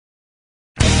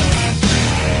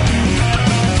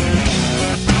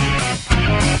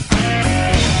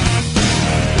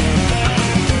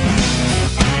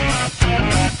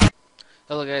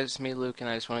guys, it's me Luke, and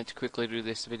I just wanted to quickly do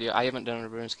this video. I haven't done a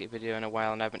Runescape video in a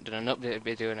while, and I haven't done an updated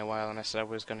video in a while, and I said I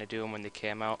was going to do them when they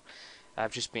came out.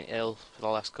 I've just been ill for the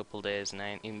last couple of days, and I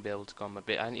ain't even been able to go on my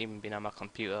I ain't even been on my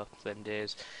computer for them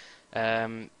days.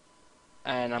 And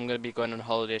I'm going to be going on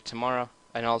holiday tomorrow,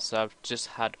 and also I've just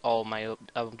had all my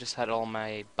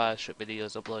Bioshock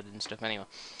videos uploaded and stuff anyway.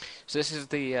 So this is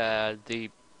the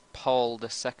poll, the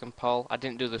second poll. I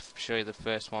didn't show you the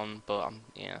first one, but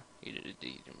yeah,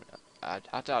 I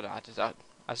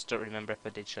just don't remember if I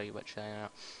did show you which or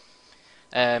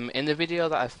not. In the video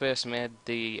that I first made,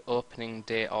 the opening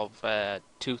day of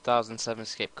 2007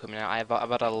 Escape coming out, I've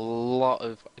had a lot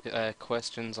of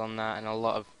questions on that, and a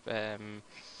lot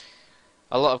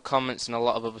of comments and a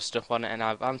lot of other stuff on it, and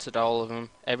I've answered all of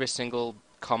them. Every single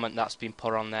comment that's been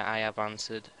put on there, I have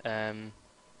answered.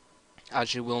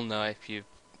 As you will know if you've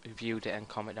viewed it and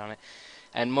commented on it.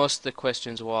 And most of the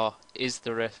questions were, is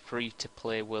there a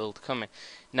free-to-play world coming?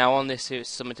 Now on this here,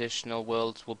 some additional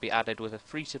worlds will be added with a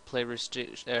free-to-play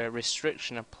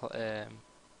restriction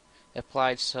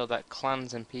applied so that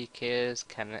clans and PKs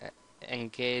can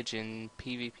engage in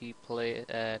PvP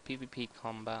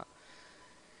combat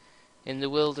in the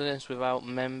wilderness without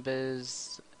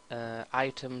members,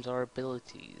 items or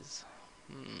abilities.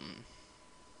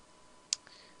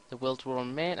 The world will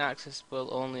remain accessible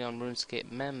only on RuneScape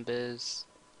members,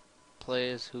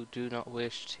 players who do not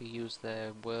wish to use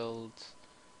their worlds.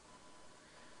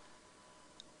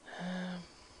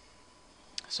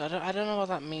 So I don't know what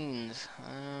that means.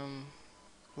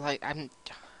 Like I'm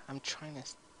trying to.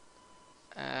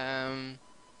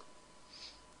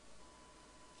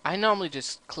 I normally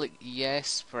just click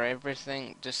yes for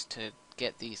everything just to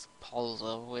get these polls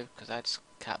over with, because I just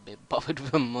can't be bothered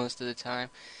with them most of the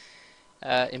time.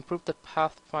 Improve the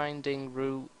pathfinding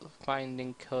route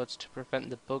finding codes to prevent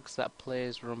the bugs that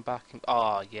players run back and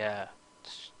oh yeah.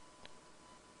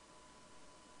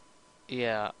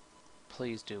 Yeah,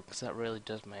 please do, because that really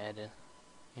does my head in.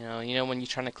 You know when you're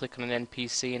trying to click on an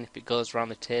NPC and if it goes around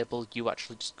the table, you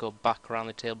actually just go back around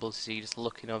the table, so you're just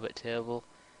looking over the table.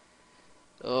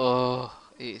 Oh,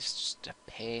 it's just a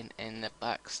pain in the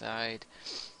backside.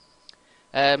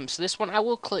 So this one I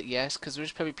will click yes, because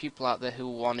there's probably people out there who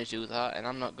want to do that, and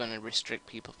I'm not going to restrict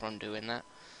people from doing that.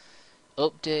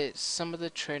 Update some of the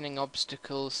training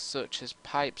obstacles, such as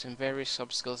pipes and various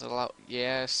obstacles allow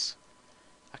yes.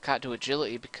 I can't do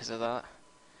agility because of that.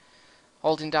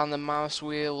 Holding down the mouse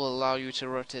wheel will allow you to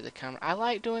rotate the camera. I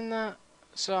like doing that,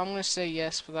 so I'm going to say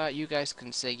yes for that. You guys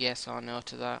can say yes or no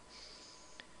to that.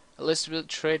 A list of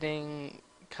trading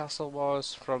castle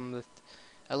wars from the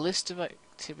a list of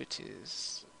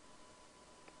activities.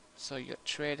 So your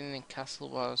trading in castle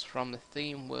wars from the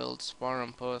theme world's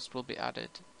forum post will be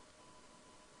added.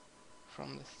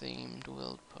 From the themed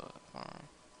world forum.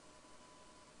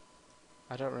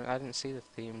 I didn't see the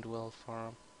themed world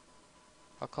forum.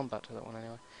 I'll come back to that one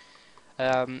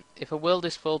anyway. If a world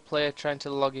is full, player trying to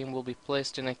log in will be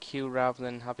placed in a queue rather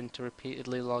than having to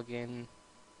repeatedly log in.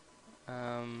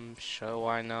 Sure,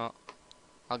 why not?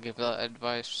 I'll give that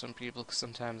advice to some people, because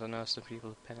sometimes I know some people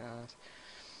are penalised.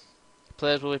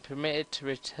 Players will be permitted to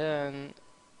return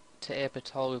to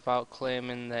Apatol without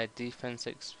claiming their defense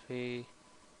XP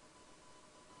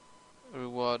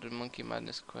reward and Monkey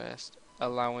Madness quest,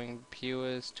 allowing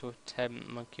viewers to attempt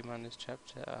Monkey Madness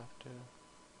chapter after.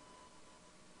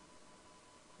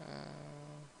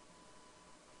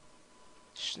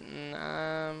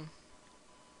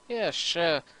 Yeah,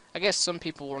 sure. I guess some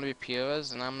people want to be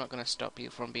POs, and I'm not going to stop you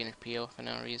from being a PO for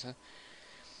no reason.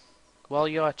 While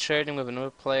you are trading with another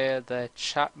player, their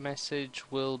chat message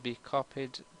will be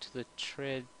copied to the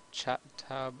trade chat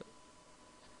tab,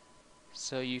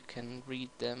 so you can read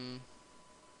them.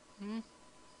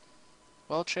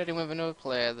 While trading with another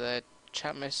player, their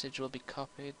chat message will be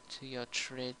copied to your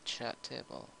trade chat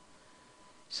table,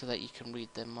 so that you can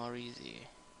read them more easily.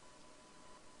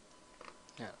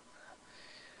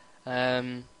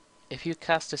 If you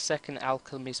cast a second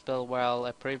alchemy spell while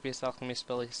a previous alchemy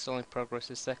spell is still in progress,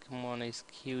 the second one is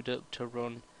queued up to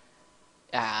run.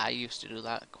 I used to do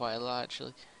that quite a lot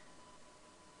actually,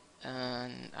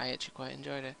 and I actually quite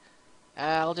enjoyed it.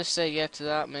 I'll just say yeah to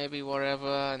that, maybe whatever,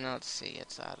 and I'll see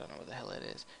it. I don't know what the hell it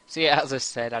is. So yeah, as I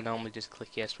said, I normally just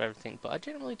click yes for everything, but I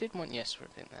generally did want yes for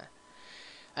everything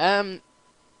there.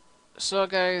 So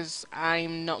guys,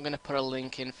 I'm not going to put a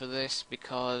link in for this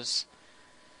because,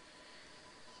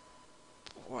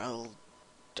 well,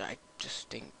 I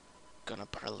just ain't gonna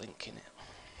put a link in it.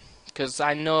 Because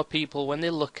I know people, when they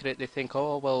look at it, they think,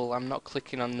 oh, well, I'm not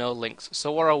clicking on no links.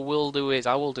 So what I will do is,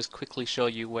 I will just quickly show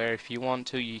you where, if you want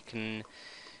to, you can,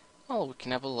 well, we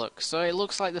can have a look. So it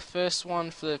looks like the first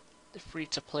one for the the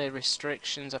free-to-play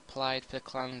restrictions applied for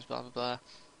clans, blah blah blah.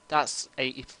 That's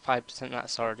 85%.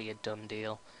 That's already a done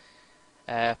deal.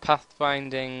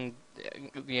 Pathfinding,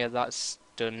 yeah, that's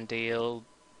done deal.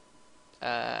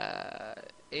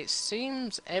 It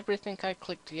seems everything I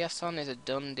clicked yes on is a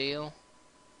done deal.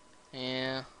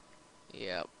 Yeah.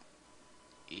 Yep.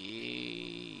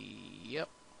 Yep.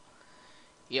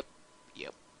 Yep.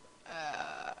 Yep.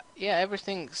 Yeah,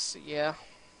 everything's yeah.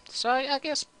 So I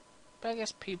guess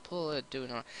people are doing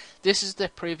alright. This is the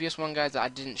previous one, guys, that I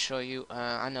didn't show you.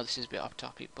 I know this is a bit off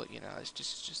topic, but you know, it's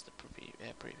just the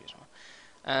previous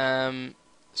one.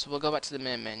 So we'll go back to the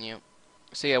main menu.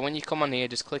 So yeah, when you come on here,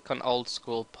 just click on old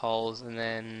school polls, and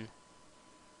then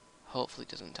hopefully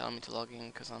it doesn't tell me to log in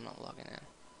because I'm not logging in.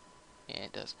 Yeah,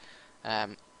 it does.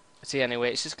 So yeah,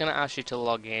 anyway, it's just gonna ask you to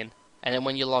log in, and then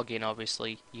when you log in,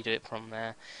 obviously you do it from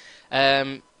there.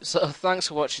 So thanks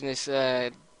for watching this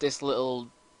little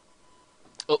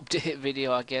update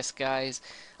video, I guess, guys.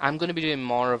 I'm going to be doing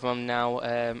more of them now.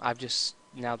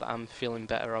 Now that I'm feeling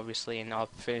better, obviously, and I've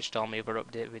finished all my other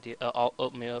update video,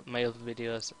 my other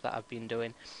videos that I've been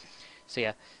doing. So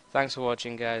yeah, thanks for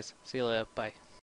watching, guys. See you later. Bye.